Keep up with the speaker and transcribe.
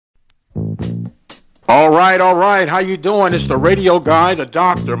All right. How you doing? It's the radio guy, the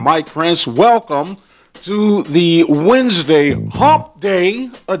doctor, Mike Prince. Welcome to the Wednesday Hump Day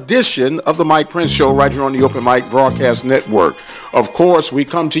edition of the Mike Prince Show right here on the Open Mic Broadcast Network. Of course, we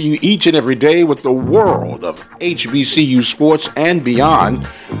come to you each and every day with the world of HBCU sports and beyond.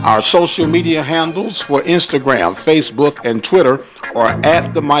 Our social media handles for Instagram, Facebook, and Twitter are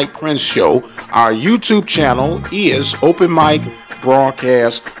at the Mike Prince Show. Our YouTube channel is Open Mic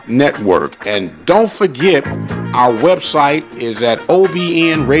Broadcast Network. And don't forget, our website is at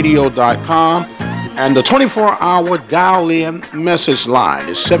obnradio.com, and the 24-hour dial-in message line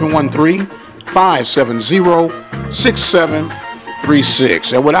is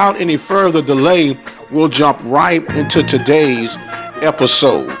 713-570-6736. And without any further delay, we'll jump right into today's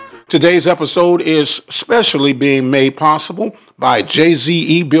episode. Today's episode is specially being made possible by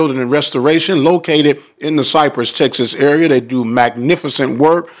JZE Building and Restoration, located in the Cypress, Texas area. They do magnificent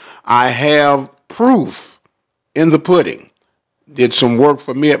work. I have proof in the pudding. Did some work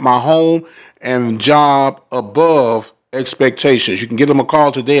for me at my home and job above expectations. You can give them a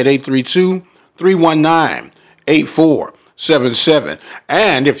call today at 832-319-8477.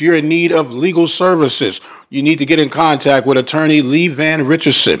 And if you're in need of legal services, you need to get in contact with attorney Lee Van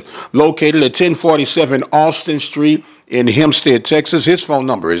Richardson, located at 1047 Austin Street in Hempstead, Texas. His phone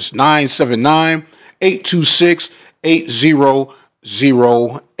number is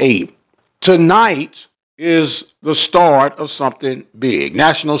 979-826-8008. Tonight is the start of something big.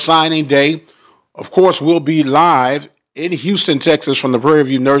 National Signing Day. Of course, we'll be live in Houston, Texas from the Prairie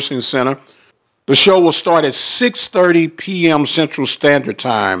View Nursing Center. The show will start at 6:30 p.m. Central Standard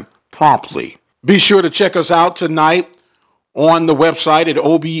Time promptly. Be sure to check us out tonight on the website at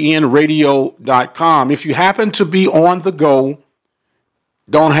obnradio.com. If you happen to be on the go,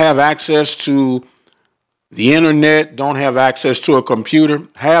 don't have access to the internet, don't have access to a computer,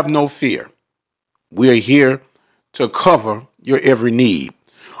 have no fear. We are here to cover your every need.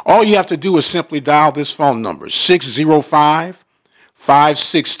 All you have to do is simply dial this phone number,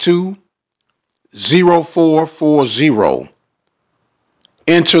 605-562-0440.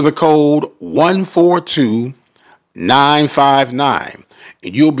 Enter the code 142959,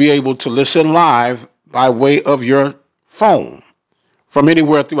 and you'll be able to listen live by way of your phone from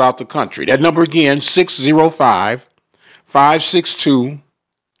anywhere throughout the country. That number again,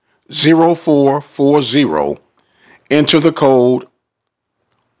 605-562-0440. Enter the code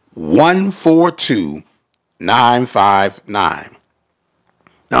 142959.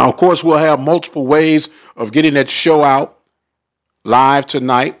 Now, of course, we'll have multiple ways of getting that show out live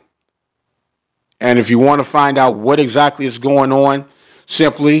tonight. And if you want to find out what exactly is going on,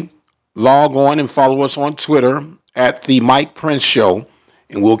 simply log on and follow us on Twitter at the Mike Prince Show,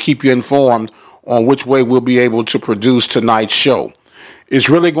 and we'll keep you informed on which way we'll be able to produce tonight's show. It's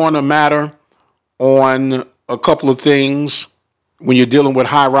really going to matter on a couple of things when you're dealing with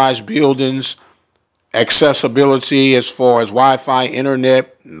high-rise buildings, accessibility as far as Wi-Fi,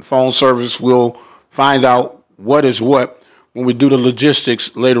 internet, and phone service. We'll find out what is what when we do the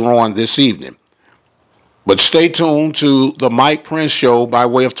logistics later on this evening. But stay tuned to the Mike Prince Show by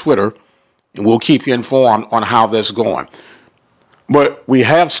way of Twitter, and we'll keep you informed on how that's going. But we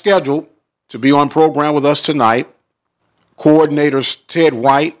have scheduled to be on program with us tonight coordinators Ted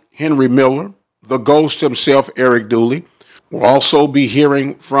White, Henry Miller, the ghost himself, Eric Dooley. We'll also be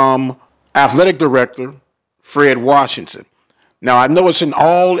hearing from athletic director Fred Washington. Now, I know it's an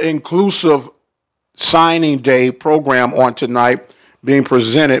all-inclusive signing day program on tonight being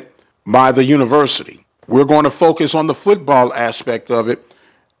presented by the university. We're going to focus on the football aspect of it,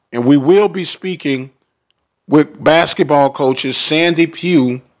 and we will be speaking with basketball coaches Sandy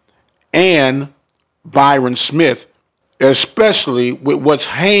Pugh and Byron Smith, especially with what's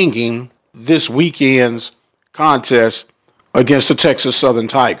hanging this weekend's contest against the Texas Southern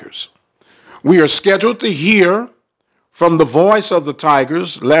Tigers. We are scheduled to hear from the voice of the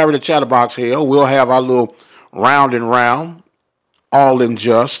Tigers, Larry the Chatterbox Hale. We'll have our little round and round, all in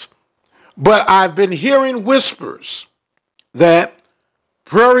just. But I've been hearing whispers that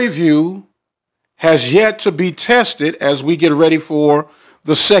Prairie View has yet to be tested as we get ready for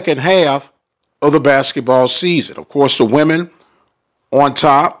the second half of the basketball season. Of course, the women on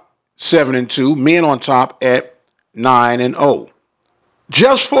top, 7-2, men on top at 9-0.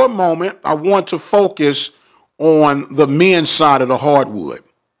 Just for a moment, I want to focus on the men's side of the hardwood.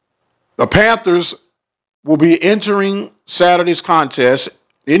 The Panthers will be entering Saturday's contest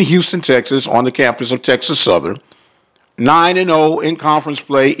in Houston, Texas, on the campus of Texas Southern. 9-0 in conference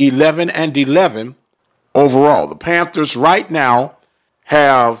play, 11-11 overall. The Panthers right now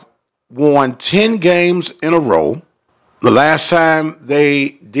have won 10 games in a row. The last time they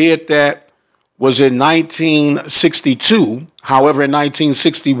did that was in 1962. However, in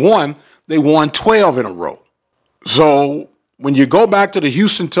 1961, they won 12 in a row. So when you go back to the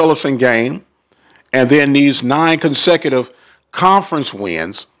Houston-Tillotson game and then these 9 consecutive conference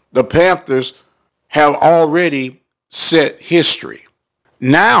wins, the Panthers have already set history.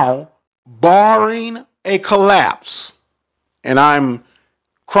 Now, barring a collapse, and I'm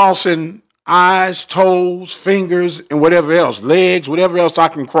crossing eyes, toes, fingers, and whatever else, legs, whatever else I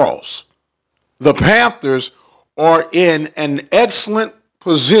can cross, the Panthers are in an excellent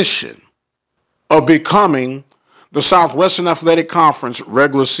position of becoming the Southwestern Athletic Conference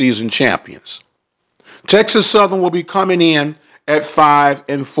regular season champions. Texas Southern will be coming in at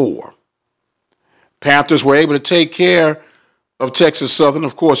 5-4. Panthers were able to take care of Texas Southern,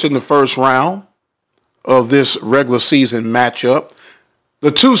 of course, in the first round of this regular season matchup.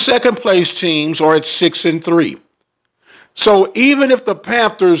 The 2 second place teams are at 6-3. So even if the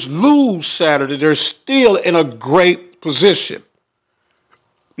Panthers lose Saturday, they're still in a great position.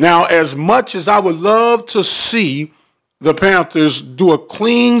 Now, as much as I would love to see the Panthers do a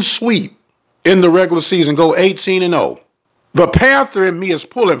clean sweep in the regular season, go 18-0, the Panther in me is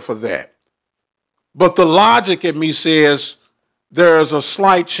pulling for that. But the logic in me says there's a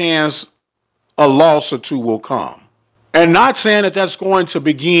slight chance a loss or two will come. And not saying that that's going to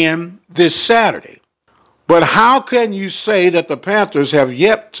begin this Saturday. But how can you say that the Panthers have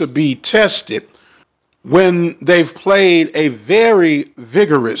yet to be tested when they've played a very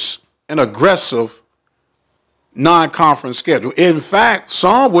vigorous and aggressive non-conference schedule? In fact,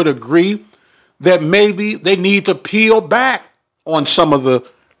 some would agree that maybe they need to peel back on some of the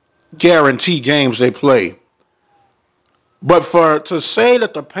guarantee games they play. But to say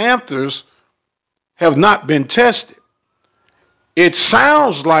that the Panthers have not been tested, it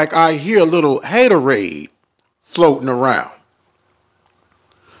sounds like I hear a little haterade floating around.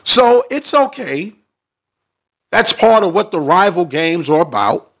 So it's okay. That's part of what the rival games are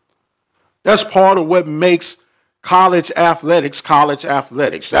about. That's part of what makes college athletics college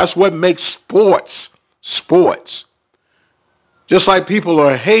athletics. That's what makes sports sports. Just like people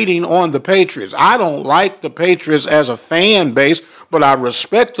are hating on the Patriots. I don't like the Patriots as a fan base, but I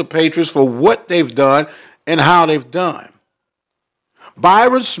respect the Patriots for what they've done and how they've done.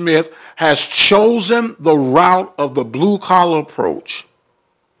 Byron Smith has chosen the route of the blue-collar approach.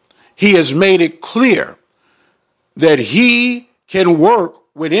 He has made it clear that he can work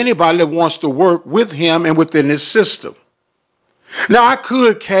with anybody that wants to work with him and within his system. Now, I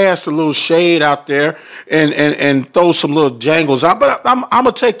could cast a little shade out there and throw some little jangles out, but I'm going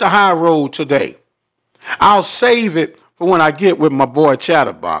to take the high road today. I'll save it for when I get with my boy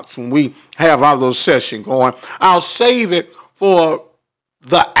Chatterbox, when we have our little session going. I'll save it for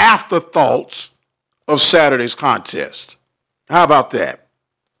the afterthoughts of Saturday's contest. How about that?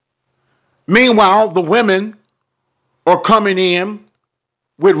 Meanwhile, the women are coming in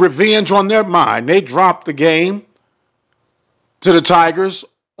with revenge on their mind. They dropped the game to the Tigers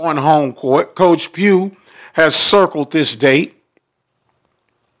on home court. Coach Pugh has circled this date.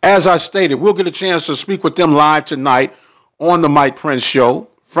 As I stated, we'll get a chance to speak with them live tonight on the Mike Prince Show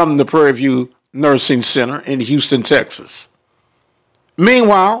from the Prairie View Nursing Center in Houston, Texas.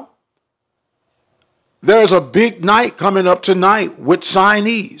 Meanwhile, there's a big night coming up tonight with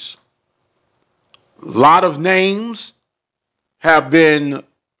signees. A lot of names have been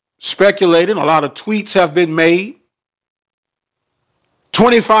speculated. A lot of tweets have been made.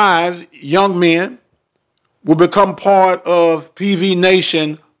 25 young men will become part of PV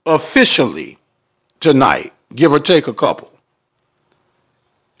Nation officially tonight, give or take a couple.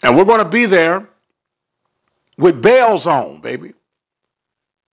 And we're going to be there with bells on, baby,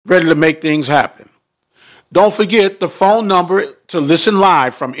 ready to make things happen. Don't forget the phone number to listen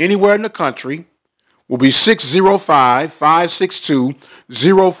live from anywhere in the country will be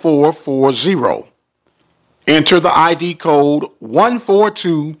 605-562-0440. Enter the ID code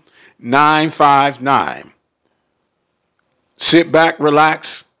 142959. Sit back,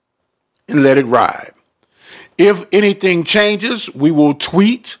 relax, and let it ride. If anything changes, we will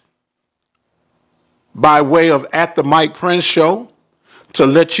tweet by way of at the Mike Prince Show to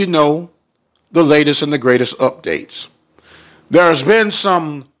let you know the latest and the greatest updates. There has been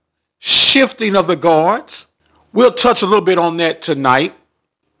some shifting of the guards. We'll touch a little bit on that tonight.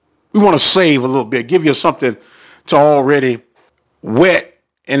 We want to save a little bit, give you something to already whet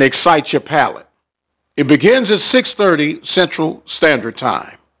and excite your palate. It begins at 6:30 Central Standard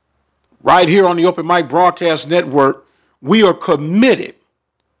Time. Right here on the Open Mic Broadcast Network, we are committed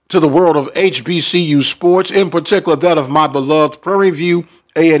to the world of HBCU sports, in particular that of my beloved Prairie View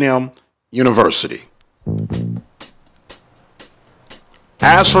A&M University.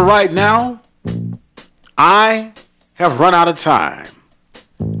 As for right now, I have run out of time,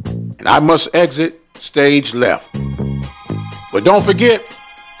 and I must exit stage left. But don't forget,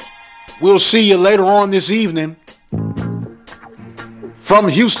 we'll see you later on this evening from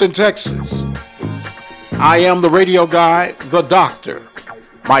Houston, Texas. I am the radio guy, the doctor,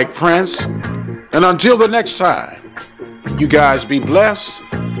 Mike Prince. And until the next time, you guys be blessed,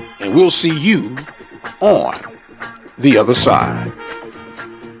 and we'll see you on the other side.